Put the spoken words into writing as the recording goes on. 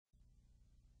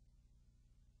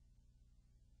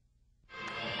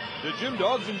The Gym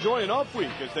Dogs enjoy an off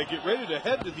week as they get ready to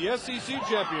head to the SEC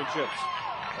Championships.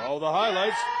 All the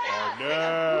highlights are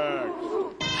next.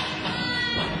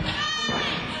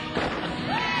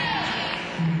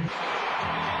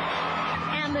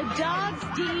 And the Dogs'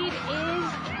 deed is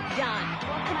done.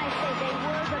 What can I say? They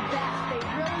were the best. They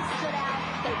really stood out.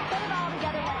 They put it all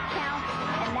together when it counts,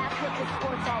 and that's what the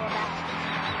sport's all about.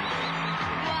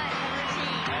 What a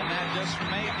routine. And that just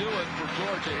may do it for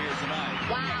Georgia here tonight.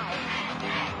 Wow.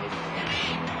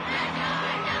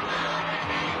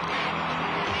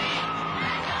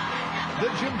 The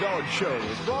Gym Dog Show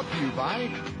is brought to you by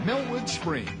Melwood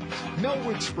Springs.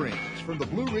 Melwood Springs from the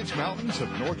Blue Ridge Mountains of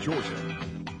North Georgia.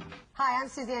 Hi, I'm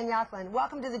Suzanne Yocklin.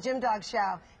 Welcome to the Gym Dog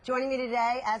Show. Joining me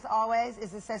today, as always,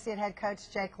 is Associate Head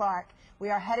Coach Jay Clark. We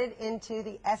are headed into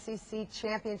the SEC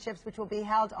Championships, which will be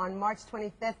held on March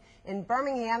 25th in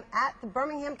Birmingham at the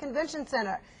Birmingham Convention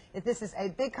Center. This is a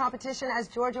big competition as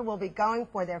Georgia will be going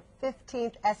for their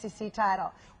 15th SEC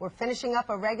title. We're finishing up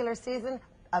a regular season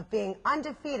of being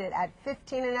undefeated at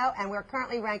 15-0, and we're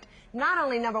currently ranked not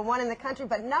only #1 in the country,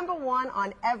 but #1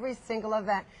 on every single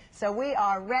event. So we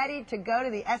are ready to go to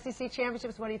the SEC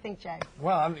Championships. What do you think, Jay?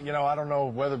 Well, I don't know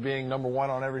whether being #1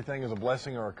 on everything is a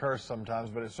blessing or a curse sometimes,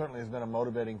 but it certainly has been a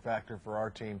motivating factor for our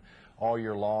team all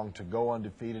year long to go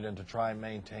undefeated and to try and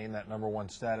maintain that #1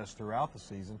 status throughout the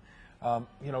season.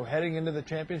 Heading into the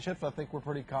championships, I think we're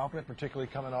pretty confident, particularly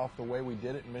coming off the way we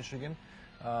did it in Michigan.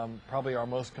 Probably our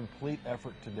most complete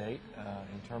effort to date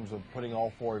in terms of putting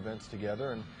all 4 events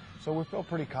together, and so we feel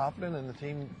pretty confident, and the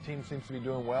team seems to be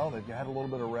doing well. They've had a little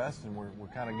bit of rest, and we're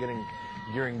kind of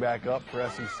gearing back up for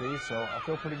SEC, so I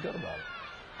feel pretty good about it.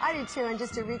 I do too, and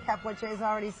just to recap what Jay's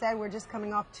already said, we're just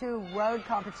coming off 2 road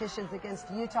competitions against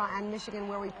Utah and Michigan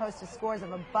where we posted scores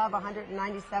of above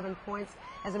 197 points.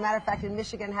 As a matter of fact, in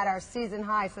Michigan had our season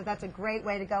high, so that's a great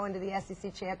way to go into the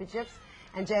SEC Championships.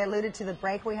 And Jay alluded to the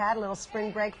break we had, a little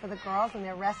spring break for the girls, and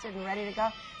they're rested and ready to go.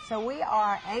 So we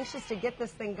are anxious to get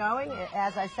this thing going.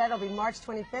 As I said, it'll be March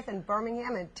 25th in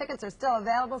Birmingham, and tickets are still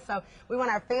available, so we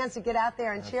want our fans to get out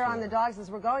there and cheer on the Dogs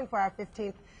as we're going for our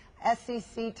 15th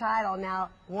SEC title. Now,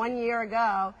 1 year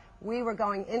ago, we were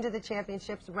going into the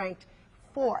championships ranked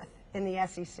 4th in the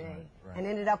SEC and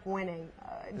ended up winning.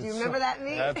 Do you remember that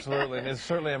meet? Absolutely, and it's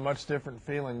certainly a much different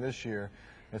feeling this year.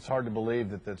 It's hard to believe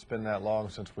that it's been that long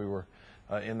since we were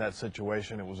in that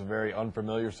situation. It was a very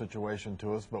unfamiliar situation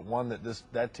to us, but one that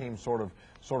that team sort of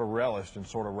relished and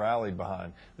sort of rallied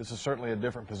behind. This is certainly a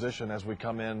different position as we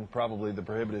come in, probably the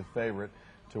prohibitive favorite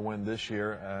to win this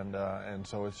year, and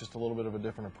so it's just a little bit of a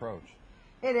different approach.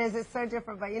 It is. It's so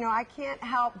different. But, I can't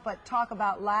help but talk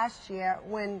about last year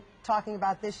when talking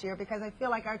about this year, because I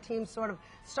feel like our team sort of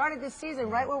started this season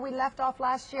right where we left off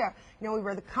last year. We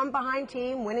were the come-behind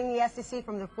team, winning the SEC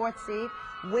from the 4th seed,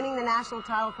 winning the national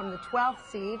title from the 12th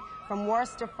seed, from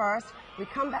worst to first. We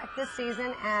come back this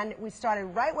season, and we started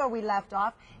right where we left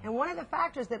off. And one of the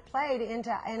factors that played in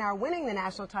our winning the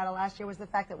national title last year was the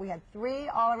fact that we had 3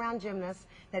 all-around gymnasts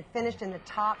that finished in the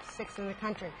top 6 in the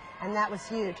country, and that was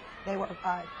huge. They were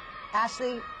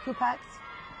Ashley Kupets,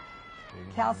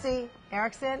 Kelsey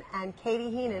Erickson, and Katie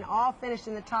Heenan all finished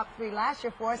in the top 3 last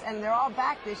year for us, and they're all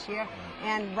back this year.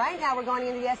 And right now we're going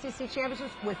into the SEC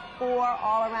Championships with 4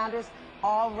 all-arounders,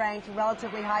 all ranked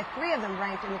relatively high, 3 of them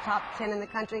ranked in the top 10 in the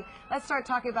country. Let's start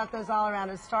talking about those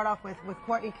all-arounders. Start off with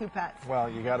Courtney Kupets. Well,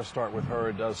 you got to start with her.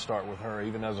 It does start with her.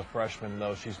 Even as a freshman,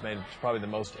 though, she's probably the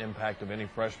most impact of any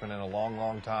freshman in a long,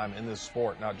 long time in this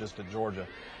sport, not just at Georgia.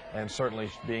 And certainly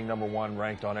being #1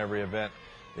 ranked on every event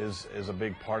is a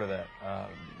big part of that.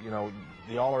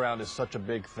 The all-around is such a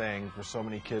big thing for so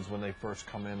many kids when they first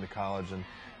come into college,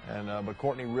 but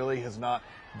Courtney really has not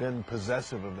been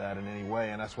possessive of that in any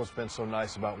way, and that's what's been so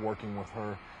nice about working with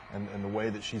her and the way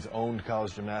that she's owned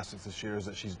college gymnastics this year is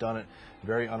that she's done it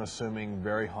very unassuming,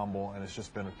 very humble, and it's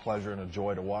just been a pleasure and a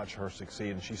joy to watch her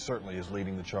succeed, and she certainly is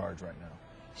leading the charge right now.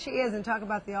 She is, and talk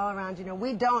about the all-around.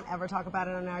 We don't ever talk about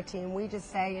it on our team. We just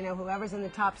say, whoever's in the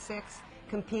top 6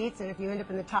 competes, and if you end up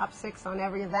in the top 6 on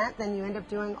every event, then you end up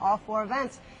doing all 4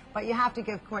 events. But you have to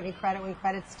give Courtney credit when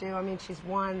credit's due. I mean, she's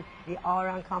won the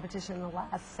all-around competition in the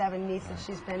last 7 meets that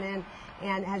she's been in,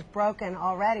 and has broken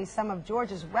already some of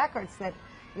Georgia's records that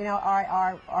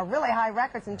are really high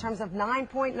records in terms of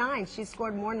 9.9. She's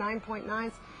scored more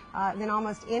 9.9s than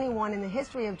almost anyone in the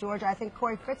history of Georgia. I think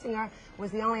Corey Fritzinger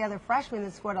was the only other freshman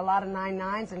that scored a lot of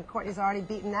 9.9s, and Courtney's already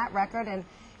beaten that record, and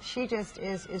she just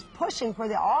is pushing for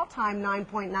the all-time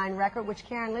 9.9 record, which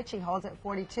Karen Litchie holds at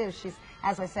 42.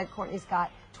 As I said, Courtney's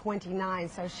got 29.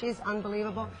 So she's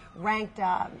unbelievable. Ranked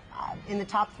in the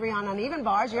top 3 on uneven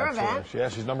bars, your Absolutely. event. Yeah,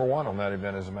 she's number 1 on that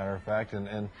event, as a matter of fact.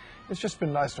 And it's just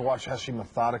been nice to watch how she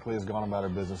methodically has gone about her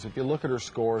business. If you look at her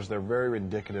scores, they're very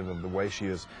indicative of the way she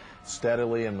has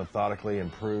steadily and methodically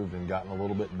improved and gotten a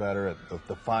little bit better at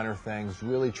the finer things,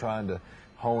 really trying to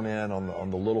hone in on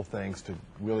the little things to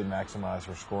really maximize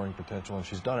her scoring potential. And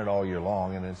she's done it all year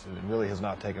long, and it really has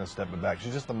not taken a step back.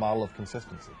 She's just the model of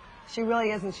consistency. She really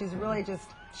is, and she's really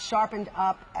just sharpened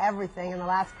up everything in the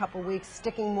last couple weeks,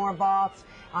 sticking more vaults.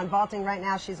 On vaulting right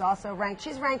now, she's also ranked.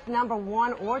 She's ranked number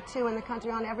 1 or 2 in the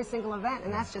country on every single event,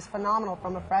 and that's just phenomenal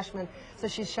from a freshman. So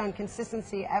she's shown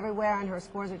consistency everywhere, and her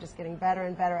scores are just getting better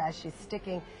and better as she's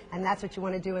sticking, and that's what you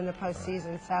want to do in the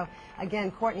postseason. So, again,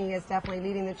 Courtney is definitely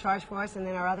leading the charge for us, and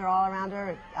then our other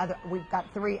all-arounder, we've got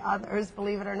 3 others,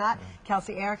 believe it or not,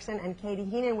 Kelsey Erickson and Katie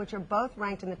Heenan, which are both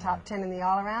ranked in the top 10 in the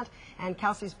all-around, and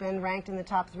Kelsey's been ranked in the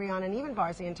top 3 on uneven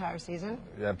bars the entire season.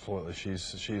 Yeah, absolutely.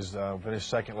 She's finished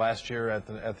second last year at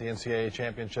the NCAA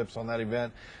championships on that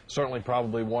event. Certainly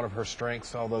probably one of her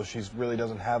strengths, although she really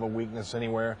doesn't have a weakness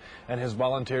anywhere, and has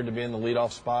volunteered to be in the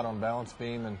leadoff spot on balance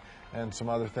beam and some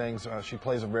other things. She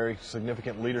plays a very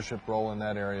significant leadership role in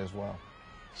that area as well.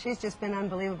 She's just been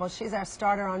unbelievable. She's our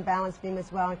starter on balance beam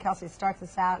as well, and Kelsey starts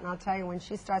us out, and I'll tell you, when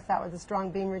she starts out with a strong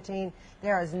beam routine,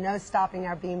 there is no stopping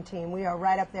our beam team. We are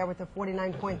right up there with the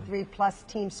 49.3 plus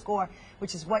team score,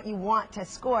 which is what you want to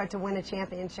score to win a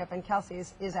championship, and Kelsey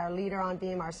is our leader on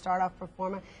beam, our start-off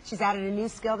performer. She's added a new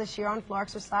skill this year on floor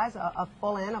exercise, a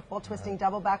full twisting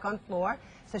double back on floor,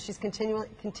 so she's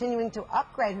continuing to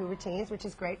upgrade her routines, which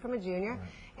is great from a junior,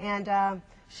 and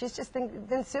she's just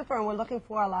been super, and we're looking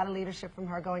for a lot of leadership from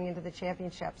her going into the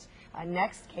championships.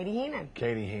 Next, Katie Heenan.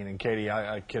 Katie Heenan. Katie,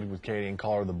 I kid with Katie and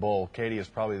call her the Bull. Katie is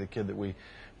probably the kid that we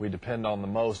depend on the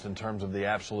most in terms of the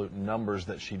absolute numbers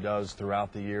that she does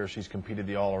throughout the year. She's competed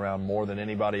the all-around more than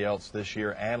anybody else this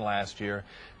year and last year.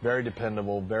 Very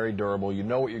dependable, very durable. You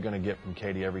know what you're going to get from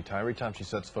Katie every time. Every time she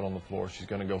sets foot on the floor, she's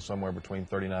going to go somewhere between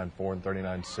 39.4 and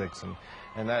 39.6,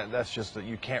 and that's just that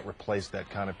you can't replace that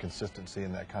kind of consistency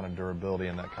and that kind of durability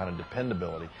and that kind of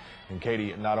dependability. And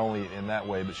Katie, not only in that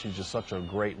way, but she's just such a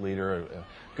great leader, a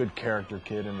good character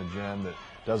kid in the gym that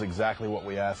does exactly what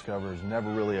we ask of her, is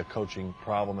never really a coaching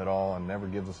problem at all, and never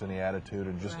gives us any attitude,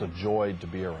 and just a joy to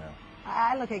be around.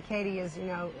 I look at Katie as,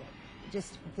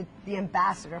 just the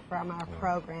ambassador from our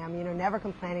program, never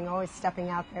complaining, always stepping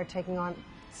out there, taking on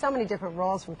so many different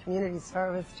roles, from community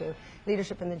service to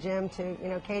leadership in the gym to,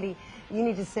 Katie, you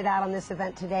need to sit out on this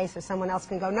event today so someone else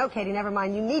can go, no, Katie, never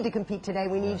mind, you need to compete today,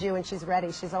 we need you, and she's ready.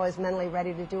 She's always mentally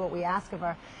ready to do what we ask of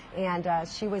her, and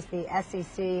she was the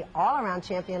SEC all-around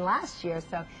champion last year,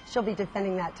 so she'll be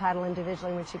defending that title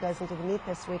individually when she goes into the meet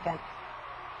this weekend.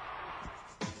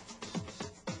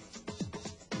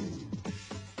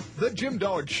 The Jim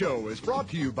Dog Show is brought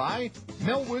to you by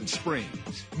Melwood Springs.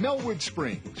 Melwood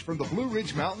Springs from the Blue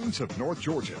Ridge Mountains of North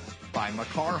Georgia. By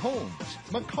Makar Homes.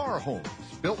 Makar Homes,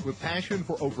 built with passion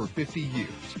for over 50 years.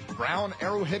 Brown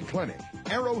Arrowhead Clinic.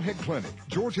 Arrowhead Clinic,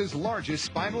 Georgia's largest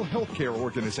spinal health care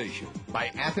organization.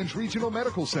 By Athens Regional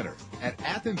Medical Center. At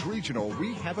Athens Regional,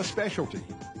 we have a specialty.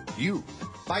 You.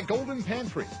 By Golden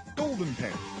Pantry. Golden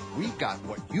Pantry, we've got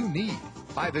what you need.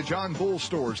 By the John Bull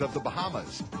Stores of the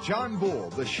Bahamas. John Bull,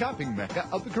 the shopping mecca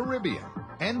of the Caribbean.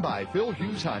 And by Phil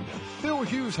Hughes Honda. Phil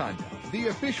Hughes Honda, the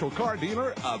official car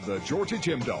dealer of the Georgia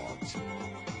Gym Dogs.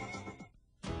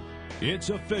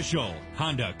 It's official.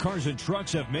 Honda Cars and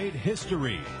Trucks have made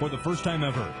history. For the first time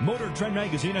ever, Motor Trend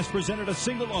Magazine has presented a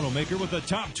single automaker with the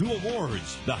top 2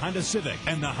 awards. The Honda Civic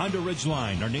and the Honda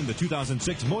Ridgeline are named the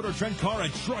 2006 Motor Trend Car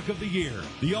and Truck of the Year.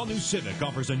 The all-new Civic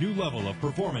offers a new level of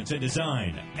performance and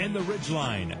design. And the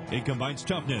Ridgeline, it combines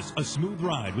toughness, a smooth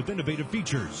ride with innovative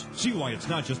features. See why it's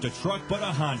not just a truck, but a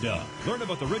Honda. Learn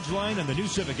about the Ridgeline and the new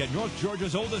Civic at North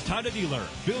Georgia's oldest Honda dealer,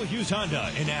 Phil Hughes Honda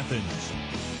in Athens.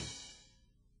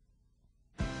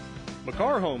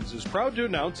 Makar Homes is proud to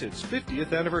announce its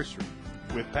 50th anniversary.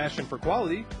 With passion for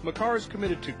quality, Makar is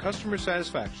committed to customer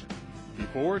satisfaction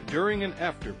before, during, and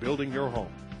after building your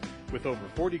home. With over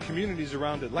 40 communities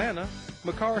around Atlanta,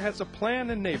 Makar has a plan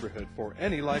and neighborhood for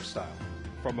any lifestyle,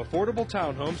 from affordable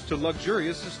townhomes to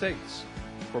luxurious estates.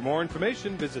 For more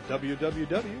information, visit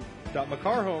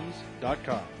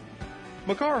www.makarhomes.com.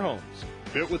 Makar Homes,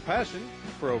 built with passion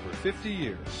for over 50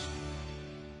 years.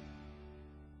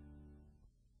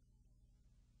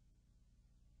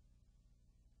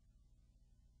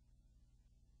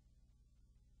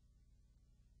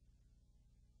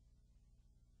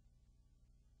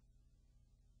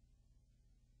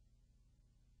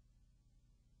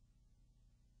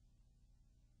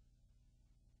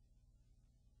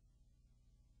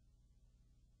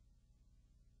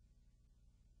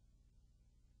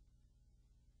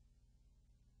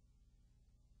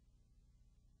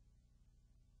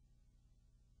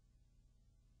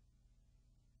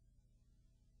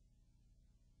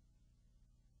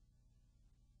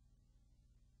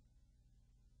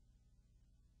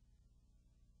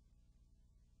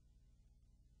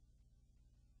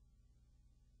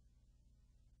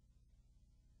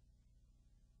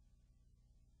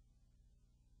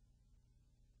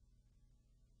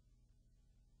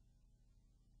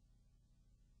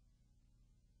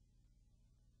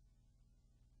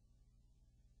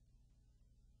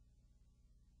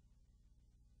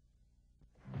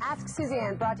 Ask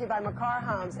Suzanne, brought to you by Makar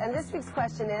Homes. And this week's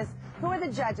question is, who are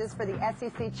the judges for the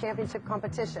SEC Championship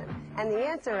competition? And the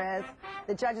answer is,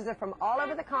 the judges are from all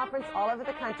over the conference, all over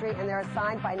the country, and they're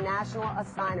assigned by national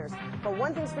assigners. But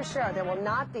one thing's for sure, there will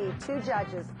not be two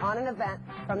judges on an event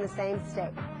from the same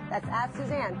state. That's Ask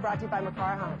Suzanne, brought to you by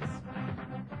Makar Homes.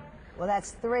 Well,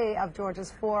 that's 3 of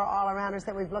Georgia's 4 all-arounders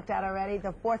that we've looked at already.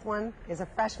 The 4th one is a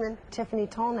freshman, Tiffany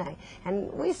Tolnay.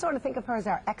 And we sort of think of her as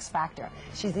our X factor.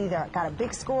 She's either got a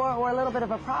big score or a little bit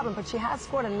of a problem, but she has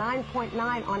scored a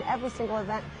 9.9 on every single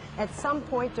event at some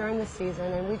point during the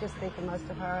season, and we just think the most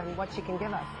of her and what she can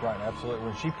give us. Right, absolutely.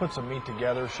 When she puts a meet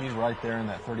together, she's right there in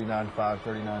that 39.5,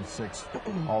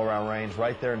 39.6 all-around range,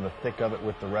 right there in the thick of it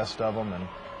with the rest of them,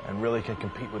 and really can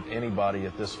compete with anybody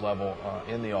at this level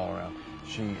in the all-around.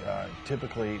 She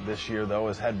typically this year, though,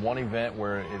 has had one event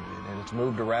where it's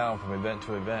moved around from event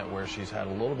to event where she's had a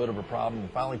little bit of a problem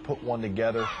and finally put one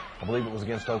together. I believe it was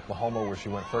against Oklahoma where she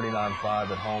went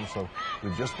 39.5 at home. So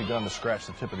we've just begun to scratch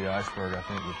the tip of the iceberg, I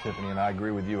think, with Tiffany. And I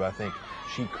agree with you. I think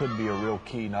she could be a real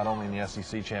key, not only in the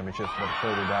SEC championships, but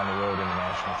further down the road in the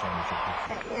national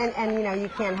championship. And you know, you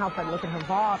can't help but look at her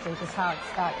vault and just how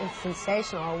it's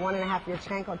sensational. A 1.5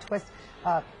 Yurchenko twist,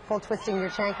 full twisting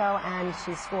Yurchenko, and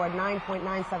she scored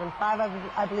 9.975,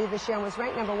 I believe, this year, and was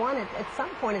ranked #1 at some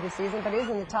point of the season, but is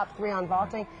in the top 3 on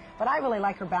vaulting. But I really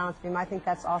like her balance beam. I think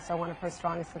that's also one of her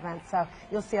strongest events. So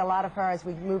you'll see a lot of her as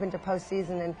we move into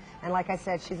postseason, and like I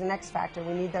said, she's an X factor.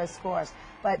 We need those scores.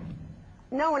 But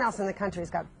no one else in the country has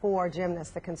got 4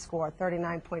 gymnasts that can score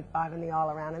 39.5 in the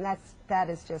all-around, and that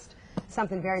is just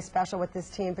something very special with this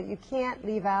team. But you can't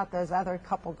leave out those other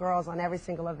couple girls on every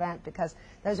single event because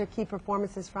those are key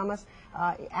performances from us.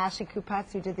 Ashley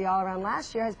Kupets, who did the all-around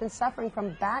last year, has been suffering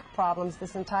from back problems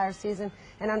this entire season,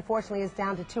 and unfortunately is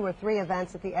down to 2 or 3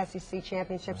 events at the SEC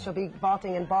Championship. She'll be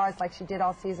vaulting in bars like she did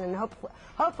all season, and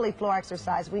hopefully floor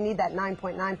exercise. We need that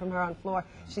 9.9 from her on floor.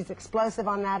 She's explosive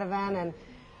on that event, and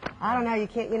I don't know, you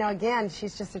can't, you know, again,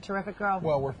 she's just a terrific girl.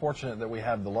 Well, we're fortunate that we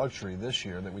have the luxury this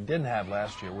year that we didn't have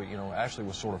last year. Ashley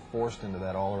was sort of forced into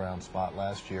that all-around spot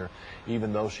last year,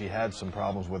 even though she had some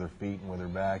problems with her feet and with her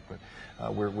back.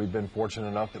 But we've been fortunate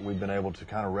enough that we've been able to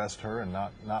kind of rest her and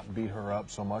not beat her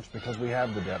up so much because we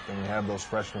have the depth and we have those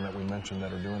freshmen that we mentioned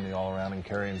that are doing the all-around and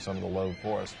carrying some of the load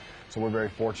for us. So we're very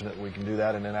fortunate that we can do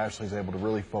that, and then Ashley's able to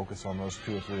really focus on those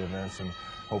 2 or 3 events and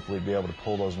hopefully be able to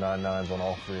pull those 9.9s on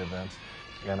all 3 events.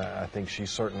 And I think she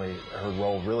certainly, her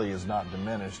role really is not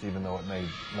diminished, even though it may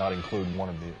not include one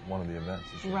of the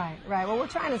events this year. Right, right. Well, we're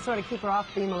trying to sort of keep her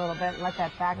off beam a little bit and let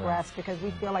that back rest because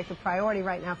we feel like the priority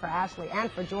right now for Ashley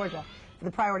and for Georgia, the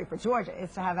priority for Georgia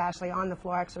is to have Ashley on the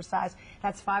floor exercise.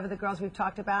 That's 5 of the girls we've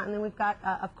talked about. And then we've got,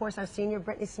 of course, our senior,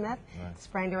 Brittany Smith,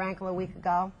 sprained her ankle a week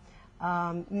ago.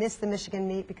 Missed the Michigan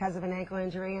meet because of an ankle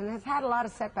injury and has had a lot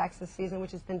of setbacks this season,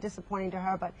 which has been disappointing to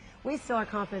her, but we still are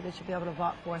confident that she'll be able to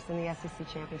vault for us in the SEC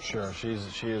Championship. Sure,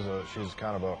 she's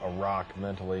kind of a rock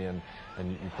mentally, and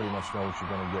you pretty much know what you're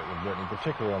going to get with Brittany,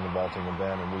 particularly on the vaulting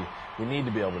event, and we need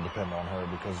to be able to depend on her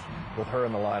because with her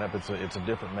in the lineup, it's a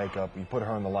different makeup. You put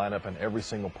her in the lineup, and every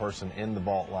single person in the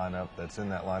vault lineup that's in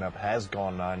that lineup has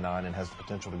gone 9.9 and has the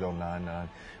potential to go 9.9,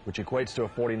 which equates to a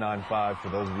 49.5 for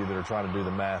those of you that are trying to do the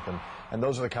math. And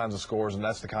those are the kinds of scores, and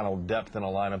that's the kind of depth in a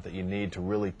lineup that you need to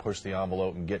really push the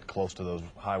envelope and get close to those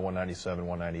high 197,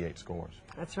 198 scores.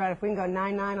 That's right. If we can go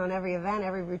 9.9 on every event,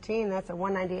 every routine, that's a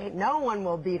 198. No one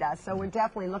will beat us. So we're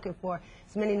definitely looking for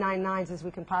as many 9.9s as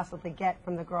we can possibly get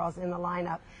from the girls in the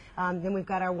lineup. Then we've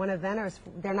got our one-eventers.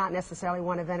 They're not necessarily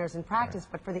one-eventers in practice,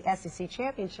 but for the SEC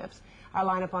Championships, our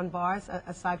lineup on bars,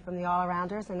 aside from the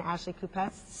all-arounders, and Ashley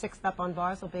Kupets, 6th up on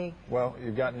bars will be... Well,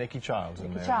 you've got Nikki Childs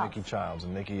in there. Nikki Childs.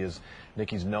 And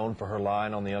Nikki's known for her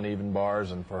line on the uneven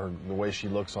bars and for the way she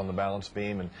looks on the balance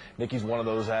beam. And Nikki's one of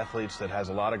those athletes that has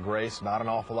a lot of grace, not an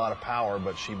awful lot of power,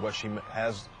 but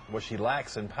what she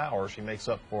lacks in power, she makes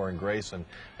up for in grace and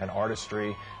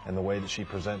artistry and the way that she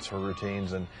presents her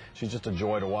routines. And she's just a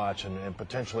joy to watch, and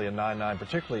potentially a 9.9,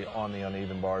 particularly on the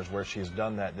uneven bars where she's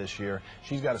done that this year.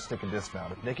 She's got to stick a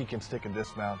dismount. If Nikki can stick a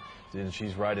dismount, then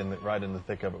she's right in the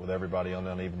thick of it with everybody on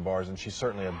the uneven bars, and she's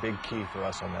certainly a big key for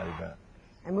us on that event.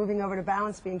 And moving over to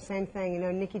balance beam, same thing. You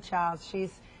know, Nikki Childs,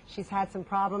 she's had some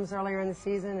problems earlier in the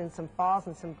season and some falls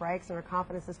and some breaks, and her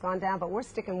confidence has gone down, but we're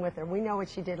sticking with her. We know what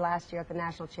she did last year at the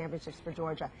National Championships for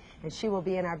Georgia, and she will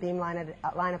be in our beam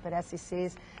lineup at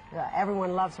SECs.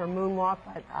 Everyone loves her moonwalk,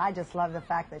 but I just love the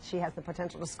fact that she has the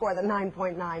potential to score the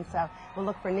 9.9. So we'll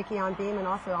look for Nikki on beam, and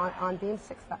also on beam,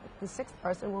 the 6th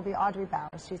person will be Audrey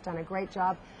Bowers. She's done a great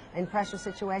job in pressure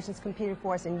situations, competed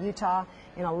for us in Utah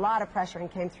in a lot of pressure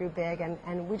and came through big, and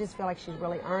and we just feel like she's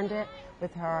really earned it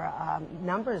with her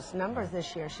numbers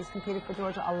this year. She's competed for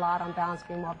Georgia a lot on balance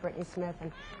beam, while Brittany Smith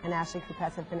and Ashley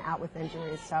Kupets have been out with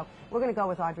injuries. So we're going to go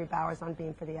with Audrey Bowers on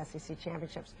beam for the SEC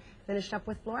Championships. Finished up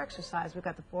with floor exercise. We've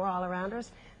got the 4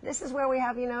 all-arounders. This is where we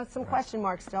have, some question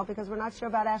marks still, because we're not sure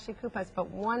about Ashley Kupets, but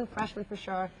one freshman for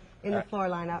sure in the floor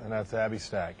lineup. And that's Abby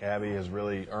Stack. Abby has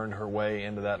really earned her way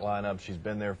into that lineup. She's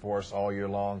been there for us all year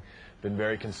long, been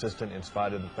very consistent in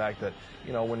spite of the fact that,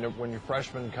 when your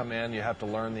freshmen come in, you have to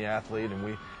learn the athlete, and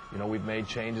we've made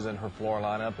changes in her floor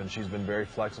lineup, and she's been very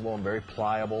flexible and very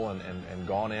pliable and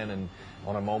gone in and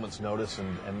on a moment's notice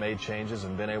and made changes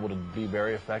and been able to be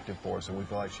very effective for us. And we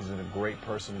feel like she's a great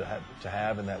person to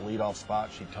have in that leadoff spot.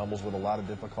 She tumbles with a lot of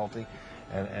difficulty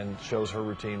and shows her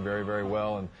routine very, very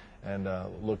well, and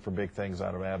look for big things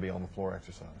out of Abby on the floor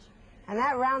exercise. And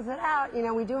that rounds it out.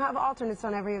 We do have alternates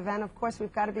on every event. Of course,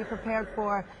 we've got to be prepared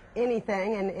for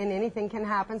anything, and anything can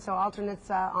happen. So alternates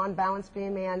on balance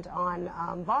beam and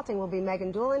on vaulting will be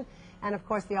Megan Doolin. And, of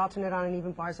course, the alternate on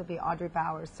uneven bars will be Audrey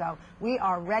Bowers. So we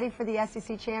are ready for the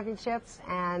SEC Championships,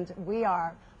 and we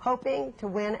are hoping to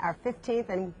win our 15th,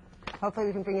 and hopefully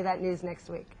we can bring you that news next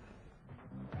week.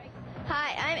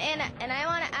 Hi, I'm Anna, and I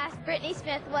want to ask Brittany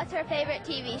Smith what's her favorite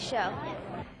TV show.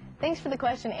 Thanks for the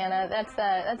question, Anna.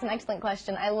 That's an excellent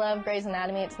question. I love Grey's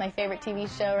Anatomy. It's my favorite TV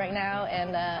show right now,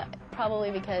 and probably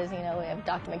because, we have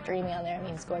Dr. McDreamy on there. I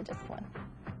mean, he's gorgeous. One.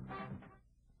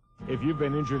 If you've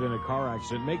been injured in a car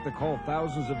accident, make the call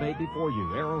thousands have made before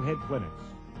you. Arrowhead Clinics.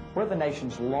 We're the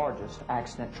nation's largest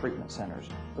accident treatment centers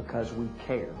because we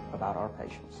care about our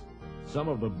patients. Some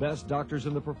of the best doctors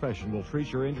in the profession will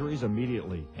treat your injuries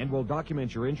immediately and will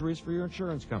document your injuries for your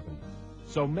insurance company.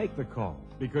 So make the call,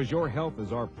 because your health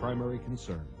is our primary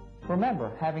concern.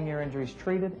 Remember, having your injuries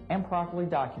treated and properly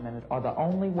documented are the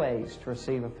only ways to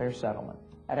receive a fair settlement.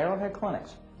 At Arrowhead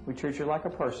Clinics, we treat you like a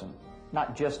person,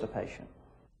 not just a patient.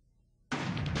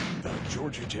 The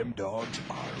Georgia Gym Dogs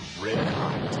are red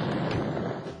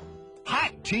hot.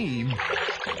 Hot team.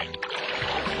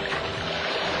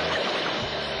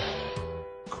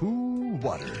 Cool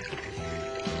water.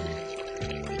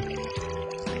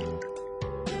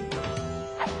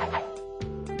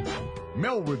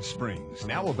 Melwood Springs,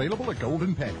 now available at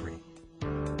Golden Pantry.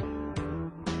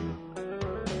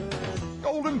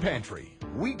 Golden Pantry,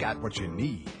 we got what you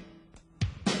need.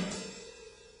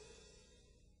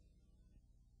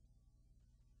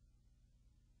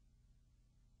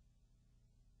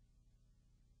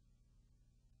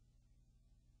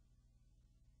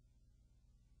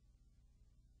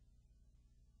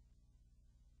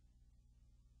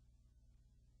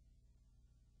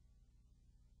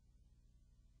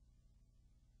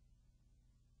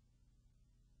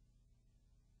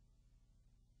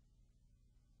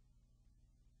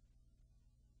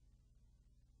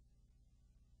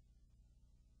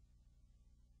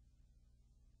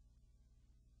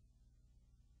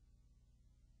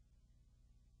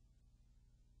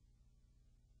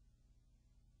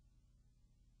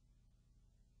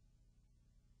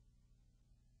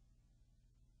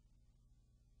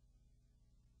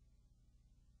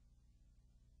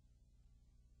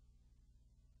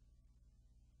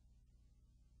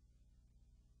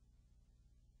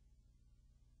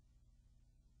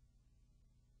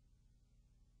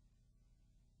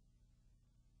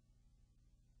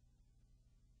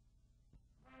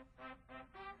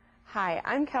 Hi,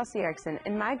 I'm Kelsey Erickson,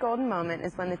 and my golden moment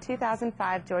is when the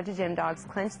 2005 Georgia Gym Dogs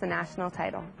clinched the national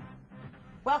title.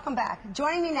 Welcome back.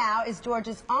 Joining me now is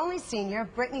Georgia's only senior,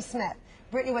 Brittany Smith.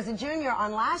 Brittany was a junior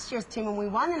on last year's team when we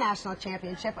won the national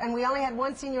championship, and we only had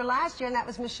one senior last year, and that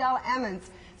was Michelle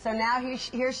Emmons. So now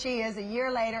here she is a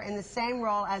year later in the same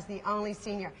role as the only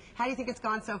senior. How do you think it's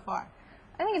gone so far?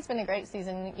 I think it's been a great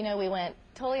season. We went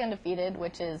totally undefeated,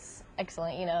 which is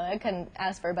excellent. I couldn't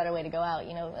ask for a better way to go out,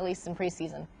 at least in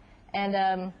preseason.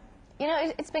 And,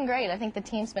 it's been great. I think the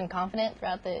team's been confident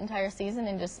throughout the entire season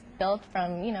and just built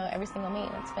from, every single meet.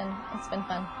 It's been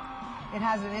fun. It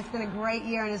has been. It's been a great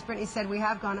year, and as Brittany said, we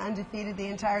have gone undefeated the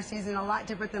entire season, a lot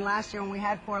different than last year when we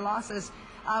had 4 losses.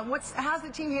 How's the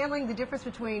team handling the difference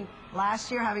between last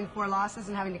year having 4 losses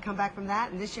and having to come back from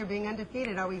that, and this year being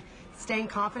undefeated? Are we staying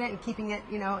confident and keeping it,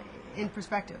 in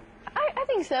perspective? I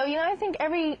think so. I think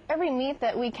every meet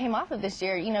that we came off of this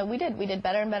year, we did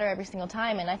better and better every single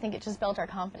time, and I think it just built our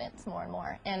confidence more and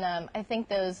more. And I think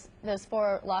those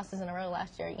 4 losses in a row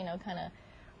last year, kind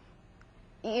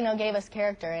of, gave us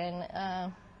character,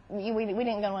 and we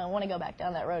didn't want to go back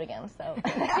down that road again. So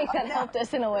I think that helped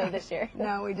us in a way this year.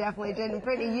 No, we definitely didn't.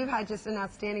 Brittany, you've had just an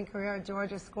outstanding career at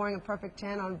Georgia, scoring a perfect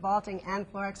 10 on vaulting and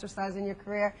floor exercise in your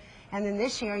career. And then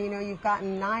this year, you've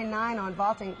gotten 9-9 on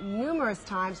vaulting numerous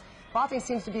times. vaulting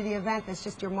seems to be the event that's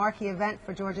just your marquee event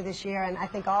for Georgia this year, and I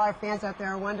think all our fans out there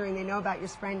are wondering, they know about your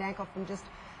sprained ankle from just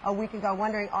a week ago,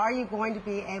 wondering, are you going to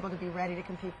be able to be ready to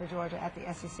compete for Georgia at the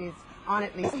SECs on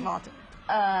at least vaulting?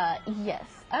 Yes.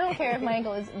 I don't care if my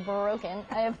ankle is broken.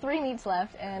 I have 3 meets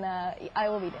left, and I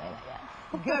will be doing it, yeah.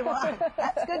 Good. Well,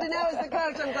 that's good to know as the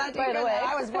coach. I'm glad to hear that.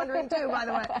 I was wondering, too, by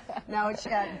the way. No,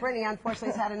 Brittany, unfortunately,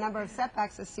 has had a number of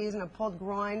setbacks this season, a pulled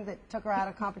groin that took her out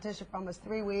of competition for almost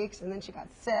 3 weeks, and then she got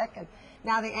sick, and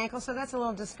now the ankle, so that's a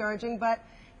little discouraging. But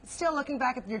still, looking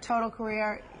back at your total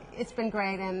career, it's been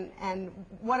great, and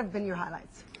what have been your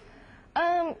highlights?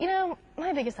 You know,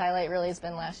 my biggest highlight really has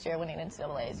been last year winning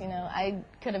NCAAs. You know, I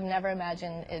could have never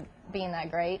imagined it being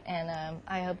that great, and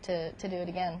I hope to do it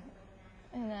again.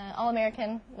 And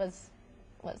All-American was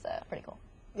pretty cool.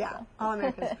 Yeah, so.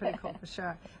 All-American is pretty cool for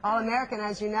sure. All-American,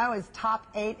 as you know, is top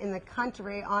 8 in the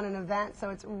country on an event, so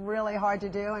it's really hard to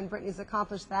do, and Brittany's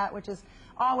accomplished that, which is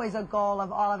always a goal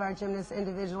of all of our gymnasts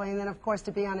individually, and then, of course,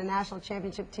 to be on a national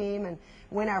championship team and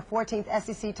win our 14th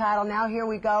SEC title. Now here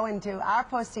we go into our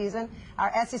postseason.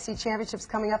 Our SEC championship's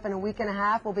coming up in a week and a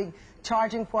half. We'll be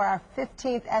charging for our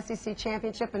 15th SEC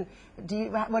championship, and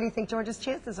what do you think Georgia's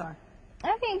chances are?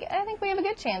 I think we have a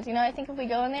good chance. You know, I think if we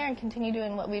go in there and continue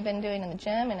doing what we've been doing in the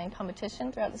gym and in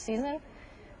competition throughout the season,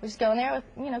 we just go in there with,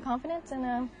 you know, confidence, and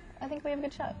I think we have a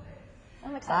good shot.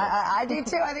 I'm excited. I do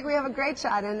too. I think we have a great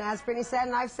shot. And as Brittany said,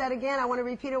 and I've said again, I want to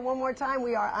repeat it one more time,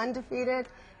 we are undefeated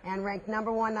and ranked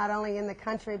 #1 not only in the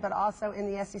country but also in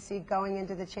the SEC going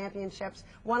into the championships.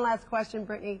 One last question,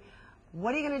 Brittany.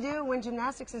 What are you going to do when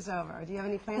gymnastics is over? Do you have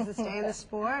any plans to stay in the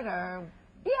sport? Or?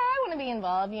 Yeah, I want to be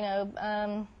involved, you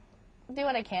know. Do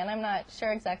what I can. I'm not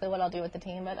sure exactly what I'll do with the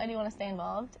team, but I do want to stay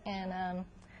involved. And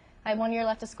I have 1 year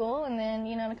left of school, and then,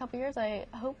 you know, in a couple years, I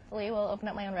hopefully will open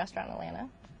up my own restaurant in Atlanta.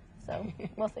 So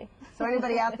we'll see. So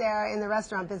anybody out there in the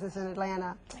restaurant business in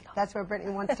Atlanta, that's where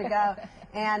Brittany wants to go.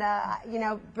 And, you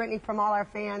know, Brittany, from all our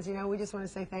fans, you know, we just want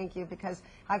to say thank you, because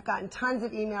I've gotten tons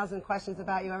of emails and questions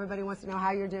about you. Everybody wants to know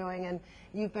how you're doing, and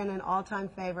you've been an all-time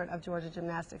favorite of Georgia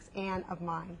Gymnastics and of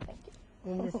mine. Thank you.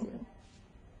 We'll miss you.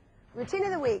 Routine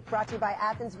of the Week brought to you by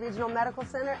Athens Regional Medical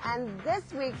Center, and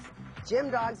this week's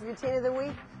Gym Dogs Routine of the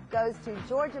Week goes to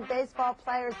Georgia baseball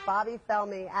players Bobby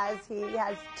Felmy, as he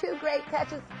has 2 great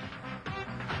catches.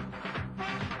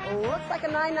 Looks like a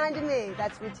 9-9 to me.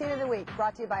 That's Routine of the Week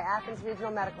brought to you by Athens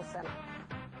Regional Medical Center.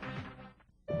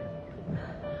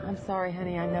 I'm sorry,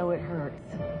 honey. I know it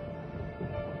hurts.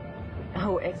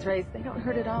 Oh, x-rays, they don't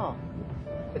hurt at all.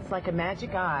 It's like a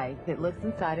magic eye that looks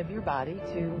inside of your body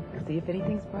to see if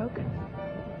anything's broken.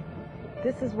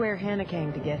 This is where Hannah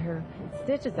came to get her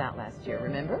stitches out last year,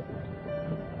 remember?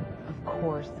 Of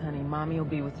course, honey, Mommy will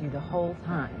be with you the whole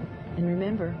time. And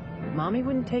remember, Mommy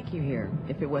wouldn't take you here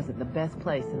if it wasn't the best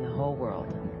place in the whole world.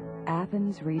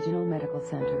 Athens Regional Medical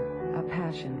Center, a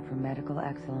passion for medical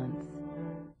excellence.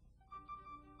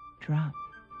 Drop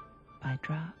by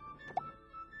drop.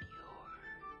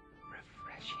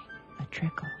 A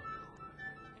trickle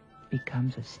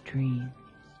becomes a stream,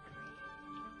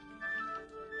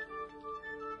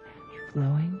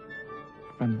 flowing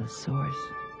from the source.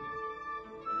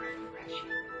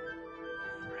 Refreshing,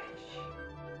 fresh.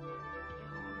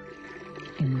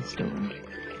 In the store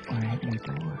or at your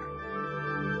door.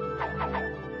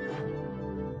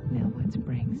 Millwood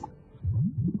Springs.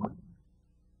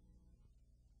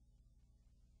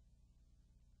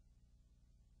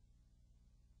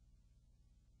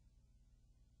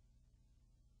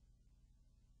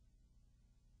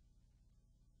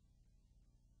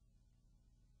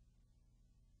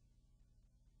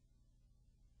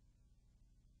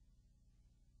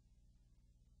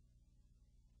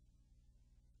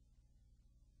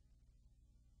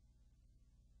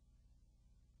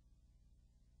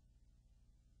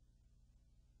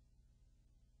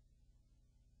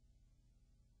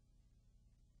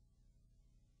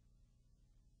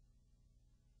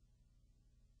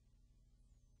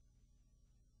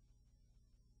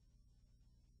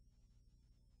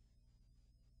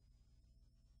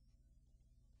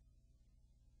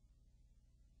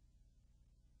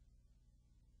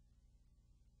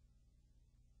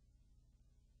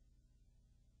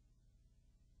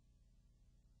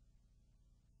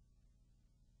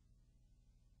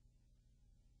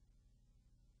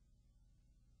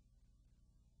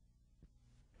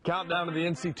 Countdown to the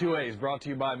NC2A is brought to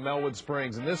you by Melwood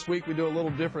Springs, and this week we do a little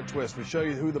different twist. We show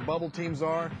you who the bubble teams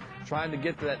are, trying to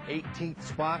get to that 18th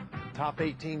spot. The top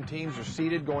 18 teams are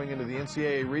seeded going into the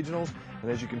NCAA regionals, and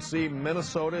as you can see,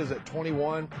 Minnesota is at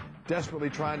 21,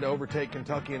 desperately trying to overtake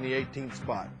Kentucky in the 18th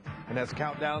spot. And that's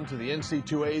Countdown to the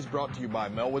NC2As brought to you by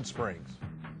Melwood Springs.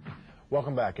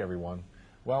 Welcome back, everyone.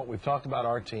 Well, we've talked about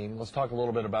our team. Let's talk a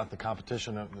little bit about the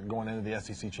competition going into the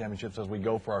SEC championships as we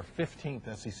go for our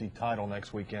 15th SEC title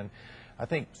next weekend. I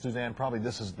think, Suzanne, probably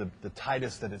this is the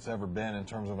tightest that it's ever been in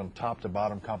terms of a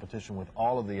top-to-bottom competition with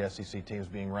all of the SEC teams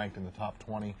being ranked in the top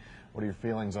 20. What are your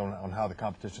feelings on how the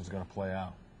competition is going to play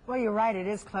out? Well, you're right. It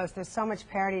is close. There's so much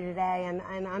parity today, and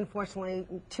unfortunately,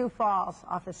 2 falls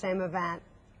off the same event,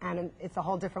 and it's a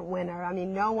whole different winner. I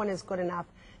mean, no one is good enough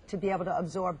to be able to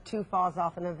absorb 2 falls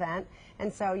off an event.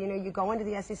 And so, you know, you go into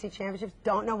the SEC championships,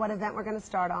 don't know what event we're going to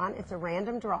start on. It's a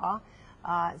random draw.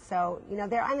 So, you know,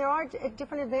 there are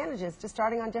different advantages to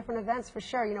starting on different events for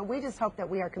sure. You know, we just hope that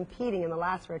we are competing in the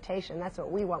last rotation. That's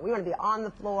what we want. We want to be on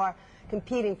the floor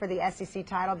competing for the SEC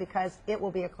title because it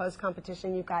will be a close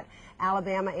competition. You've got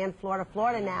Alabama and Florida.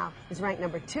 Florida now is ranked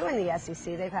number 2 in the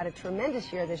SEC. They've had a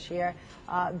tremendous year this year,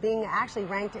 being actually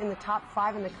ranked in the top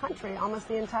 5 in the country almost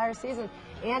the entire season.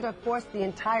 And, of course, the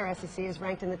entire SEC is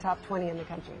ranked in the top 20 in the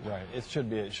country. Right. It should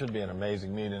be an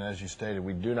amazing meet. And as you stated,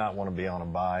 we do not want to be on a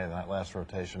bye in that last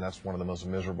rotation. That's one of the most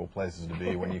miserable places to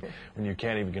be when you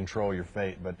can't even control your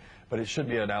fate. But it should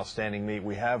be an outstanding meet.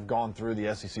 We have gone through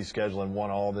the SEC schedule and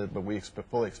won all of it, but we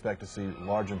fully expect to see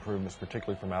large improvements,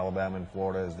 particularly from Alabama and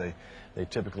Florida, as they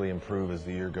typically improve as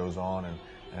the year goes on.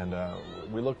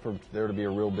 And we look for there to be a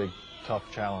real big, tough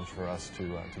challenge for us to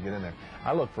get in there.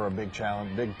 I look for a big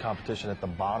challenge, big competition at the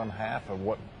bottom half of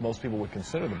what most people would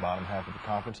consider the bottom half of the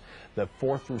conference, the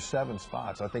 4 through 7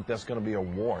 spots. I think that's going to be a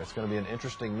war. It's going to be an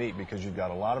interesting meet because you've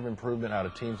got a lot of improvement out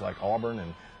of teams like Auburn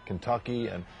and Kentucky,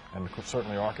 and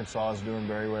certainly Arkansas is doing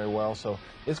very, very well. So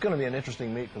it's going to be an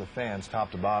interesting meet for the fans,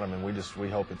 top to bottom, and we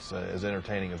hope it's as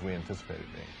entertaining as we anticipate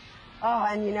it being. Oh,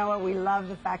 and you know what? We love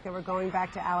the fact that we're going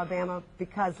back to Alabama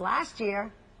because last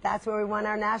year, that's where we won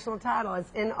our national title.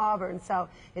 It's in Auburn, so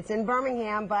it's in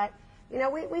Birmingham, but, you know,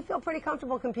 we feel pretty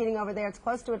comfortable competing over there. It's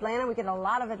close to Atlanta. We get a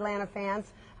lot of Atlanta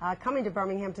fans coming to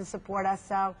Birmingham to support us,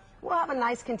 so we'll have a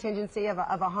nice contingency of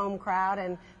a home crowd,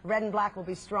 and red and black will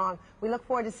be strong. We look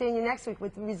forward to seeing you next week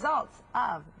with the results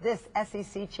of this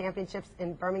SEC Championships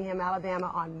in Birmingham,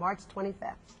 Alabama on March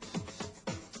 25th.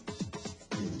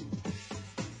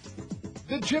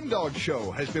 The Jim Dog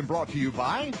Show has been brought to you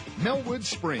by Melwood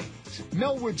Springs.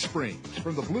 Melwood Springs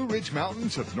from the Blue Ridge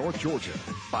Mountains of North Georgia.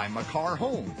 By Makar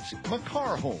Homes.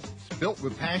 Makar Homes, built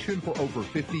with passion for over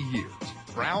 50 years.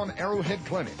 Brown Arrowhead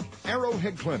Clinic.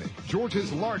 Arrowhead Clinic,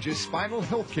 Georgia's largest spinal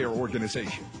health care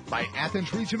organization. By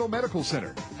Athens Regional Medical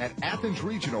Center. At Athens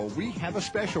Regional, we have a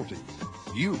specialty.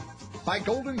 You. By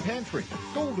Golden Pantry.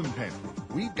 Golden Pantry,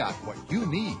 we've got what you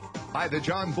need. By the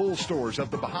John Bull Stores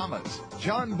of the Bahamas.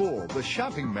 John Bull, the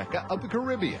shopping mecca of the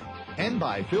Caribbean. And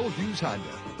by Phil Hughes Honda.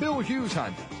 Phil Hughes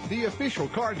Honda, the official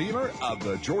car dealer of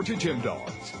the Georgia Gym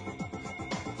Dogs.